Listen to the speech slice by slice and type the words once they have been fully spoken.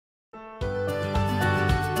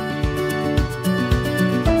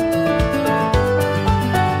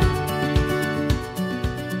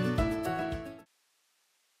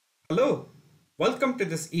Hello, welcome to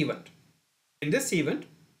this event. In this event,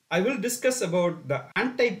 I will discuss about the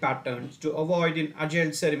anti-patterns to avoid in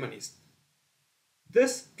agile ceremonies.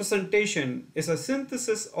 This presentation is a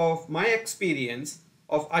synthesis of my experience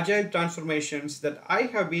of agile transformations that I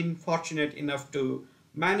have been fortunate enough to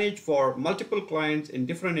manage for multiple clients in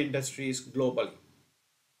different industries globally.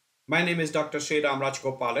 My name is Dr. Sriram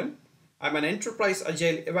Rajagopalan. I'm an enterprise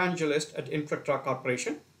agile evangelist at Inflectra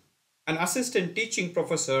Corporation, an assistant teaching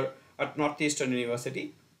professor at Northeastern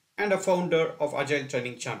University, and a founder of Agile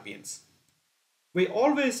Training Champions. We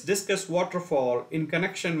always discuss waterfall in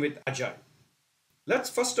connection with Agile. Let's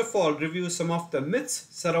first of all review some of the myths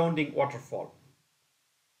surrounding waterfall.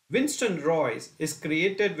 Winston Royce is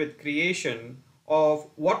created with creation of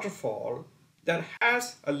waterfall that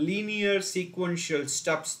has a linear sequential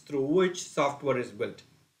steps through which software is built.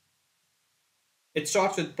 It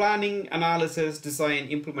starts with planning, analysis, design,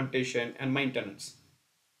 implementation, and maintenance.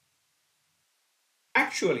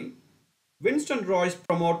 Actually, Winston Royce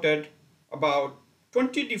promoted about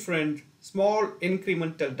 20 different small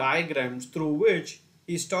incremental diagrams through which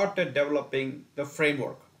he started developing the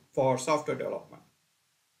framework for software development.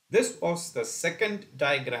 This was the second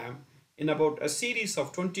diagram in about a series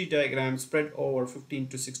of 20 diagrams spread over 15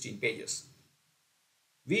 to 16 pages.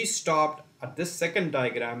 We stopped at this second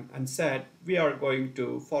diagram and said we are going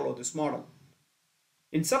to follow this model.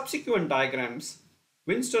 In subsequent diagrams,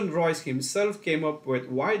 Winston Royce himself came up with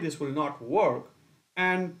why this will not work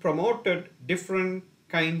and promoted different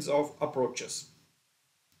kinds of approaches.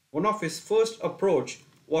 One of his first approach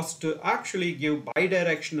was to actually give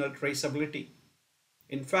bidirectional traceability.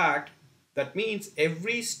 In fact, that means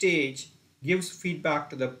every stage gives feedback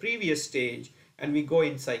to the previous stage and we go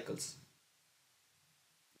in cycles.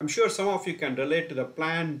 I'm sure some of you can relate to the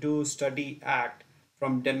plan, do, study, act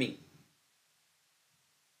from Deming.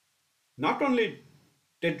 Not only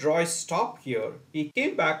did Royce stop here, he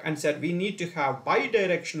came back and said we need to have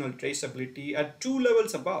bidirectional traceability at 2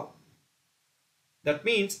 levels above. That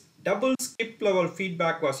means double skip level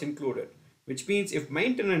feedback was included, which means if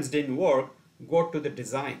maintenance didn't work, go to the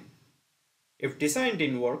design. If design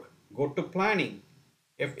didn't work, go to planning.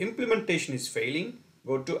 If implementation is failing,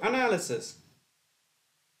 go to analysis.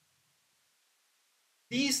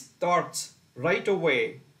 These thoughts right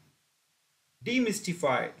away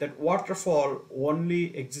demystify that waterfall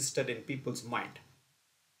only existed in people's mind.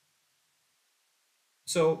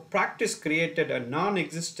 So practice created a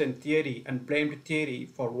non-existent theory and blamed theory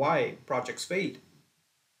for why projects failed.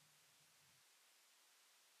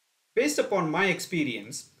 Based upon my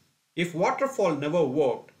experience, if waterfall never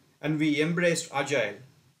worked and we embraced Agile,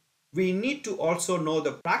 we need to also know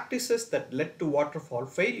the practices that led to waterfall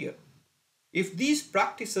failure. If these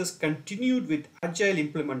practices continued with Agile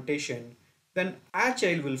implementation, then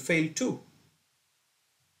Agile will fail too.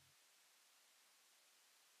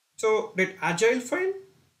 So did Agile fail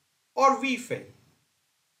or we fail?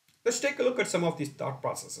 Let's take a look at some of these thought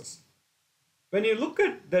processes. When you look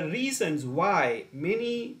at the reasons why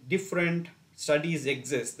many different studies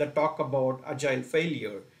exist that talk about Agile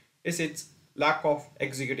failure, is its lack of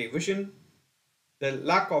executive vision, the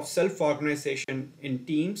lack of self-organization in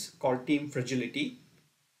teams called team fragility,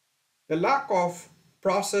 the lack of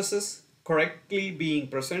processes correctly being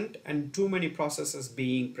present and too many processes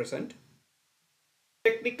being present,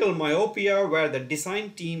 technical myopia where the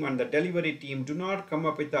design team and the delivery team do not come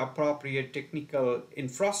up with the appropriate technical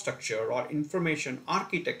infrastructure or information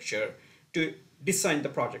architecture to design the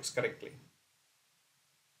projects correctly.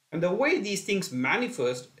 And the way these things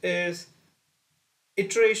manifest is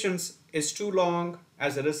iterations is too long.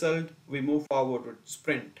 As a result, we move forward with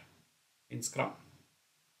sprint in Scrum.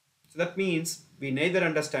 So that means we neither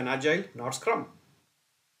understand Agile nor Scrum.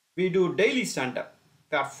 We do daily stand-up.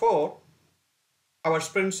 Therefore, our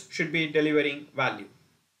sprints should be delivering value.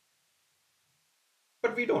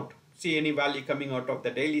 But we don't see any value coming out of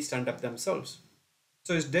the daily stand-up themselves.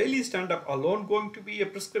 So is daily stand-up alone going to be a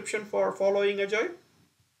prescription for following Agile?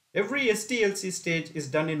 Every SDLC stage is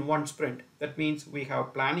done in one sprint. That means we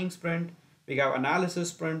have planning sprint, we have analysis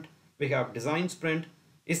sprint, we have design sprint.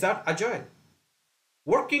 Is that Agile?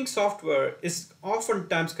 Working software is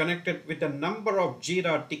oftentimes connected with a number of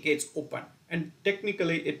Jira tickets open. And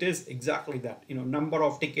technically it is exactly that, number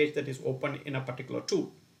of tickets that is open in a particular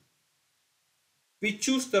tool. We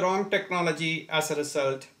choose the wrong technology. As a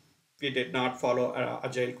result, we did not follow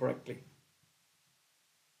Agile correctly.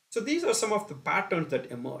 So these are some of the patterns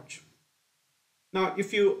that emerge. Now,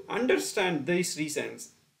 if you understand these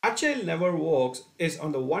reasons, Agile never works is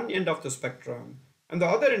on the one end of the spectrum, and the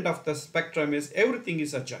other end of the spectrum is everything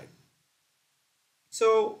is Agile.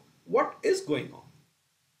 So what is going on?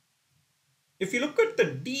 If you look at the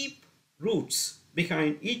deep roots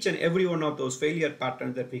behind each and every one of those failure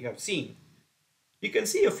patterns that we have seen, you can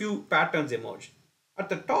see a few patterns emerge. At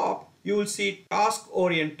the top, you will see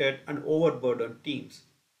task-oriented and overburdened teams.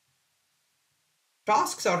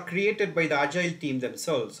 Tasks are created by the agile team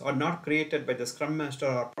themselves, or not created by the scrum master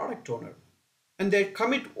or product owner. And they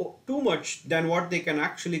commit too much than what they can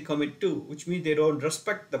actually commit to, which means they don't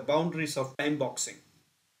respect the boundaries of time boxing.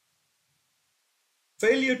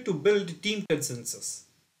 Failure to build team consensus.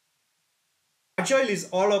 Agile is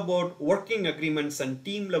all about working agreements and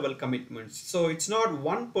team level commitments. So it's not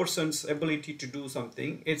one person's ability to do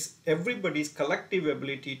something, it's everybody's collective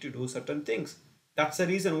ability to do certain things. That's the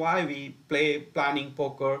reason why we play planning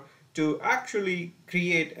poker, to actually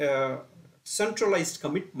create a centralized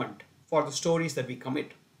commitment for the stories that we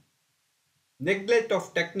commit. Neglect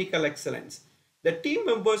of technical excellence. The team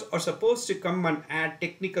members are supposed to come and add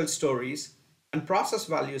technical stories and process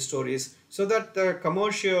value stories so that the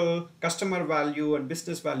commercial, customer value and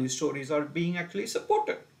business value stories are being actually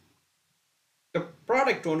supported. The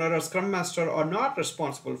product owner or scrum master are not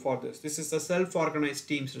responsible for this. This is the self-organized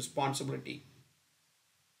team's responsibility.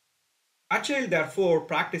 Agile therefore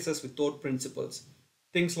practices with those principles.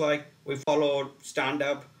 Things like we follow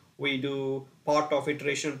stand-up, we do part of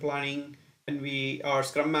iteration planning, and we are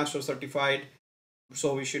Scrum Master certified,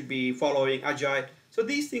 so we should be following Agile. So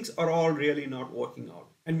these things are all really not working out.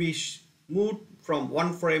 And we move from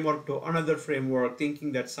one framework to another framework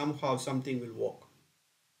thinking that somehow something will work.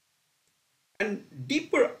 And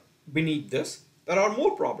deeper beneath this, there are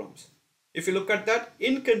more problems. If you look at that,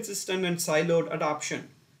 inconsistent and siloed adoption.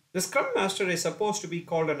 The Scrum Master is supposed to be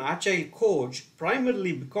called an Agile coach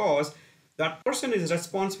primarily because that person is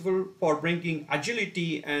responsible for bringing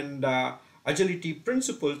agility and agility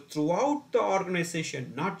principles throughout the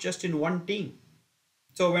organization, not just in one team.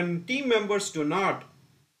 So when team members do not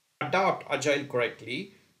adopt Agile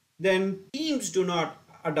correctly, then teams do not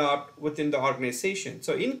adopt within the organization.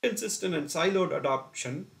 So inconsistent and siloed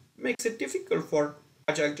adoption makes it difficult for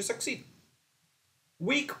Agile to succeed.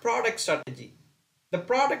 Weak product strategy. The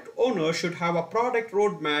product owner should have a product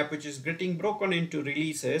roadmap which is getting broken into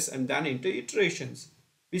releases and then into iterations.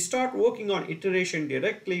 We start working on iteration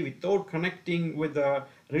directly without connecting with the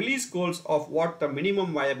release goals of what the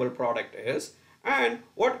minimum viable product is and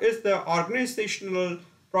what is the organizational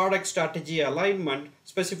product strategy alignment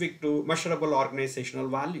specific to measurable organizational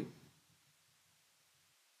value.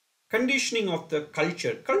 Conditioning of the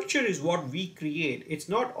culture. Culture is what we create. It's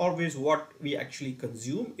not always what we actually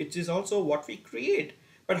consume. It is also what we create.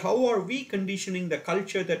 But how are we conditioning the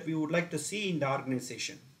culture that we would like to see in the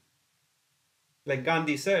organization? Like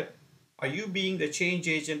Gandhi said, are you being the change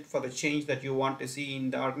agent for the change that you want to see in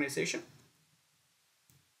the organization?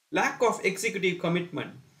 Lack of executive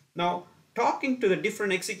commitment. Now, talking to the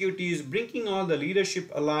different executives, bringing all the leadership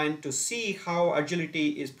aligned to see how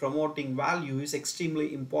agility is promoting value is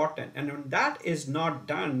extremely important. And when that is not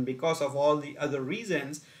done because of all the other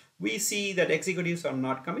reasons, we see that executives are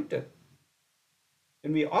not committed.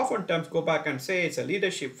 And we oftentimes go back and say it's a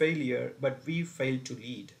leadership failure, but we fail to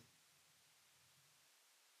lead.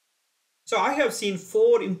 So I have seen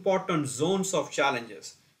 4 important zones of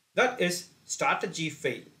challenges. That is strategy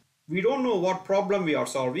fail. We don't know what problem we are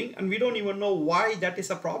solving and we don't even know why that is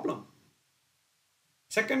a problem.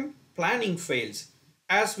 Second, planning fails.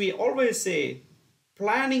 As we always say,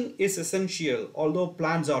 planning is essential, although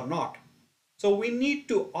plans are not. So we need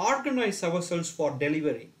to organize ourselves for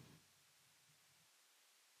delivery.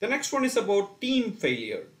 The next one is about team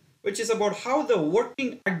failure, which is about how the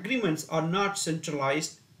working agreements are not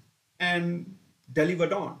centralized and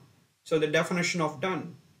delivered on. So the definition of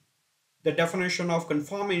done, the definition of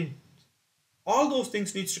conforming, all those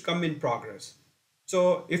things needs to come in progress.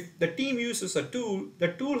 So if the team uses a tool, the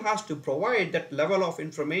tool has to provide that level of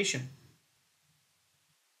information.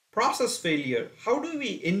 Process failure. How do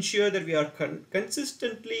we ensure that we are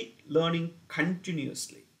consistently learning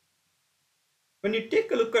continuously? When you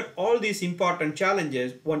take a look at all these important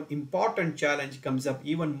challenges, one important challenge comes up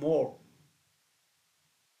even more.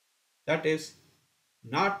 That is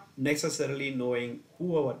not necessarily knowing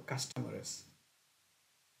who our customer is.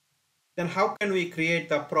 Then how can we create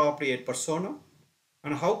the appropriate persona?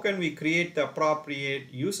 And how can we create the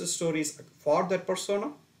appropriate user stories for that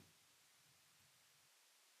persona?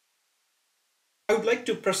 I would like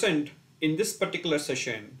to present in this particular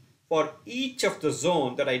session for each of the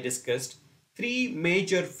zone that I discussed 3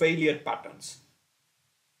 major failure patterns.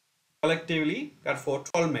 Collectively, therefore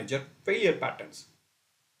 12 major failure patterns.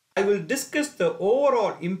 I will discuss the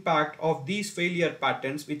overall impact of these failure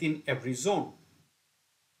patterns within every zone.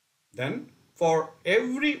 Then, for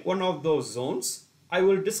every one of those zones, I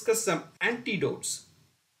will discuss some antidotes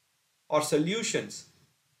or solutions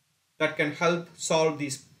that can help solve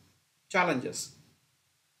these challenges.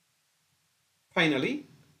 Finally,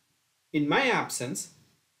 in my absence,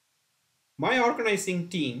 my organizing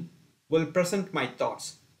team will present my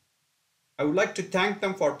thoughts. I would like to thank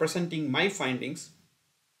them for presenting my findings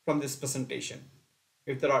from this presentation.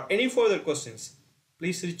 If there are any further questions,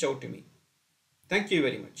 please reach out to me. Thank you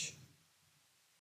very much.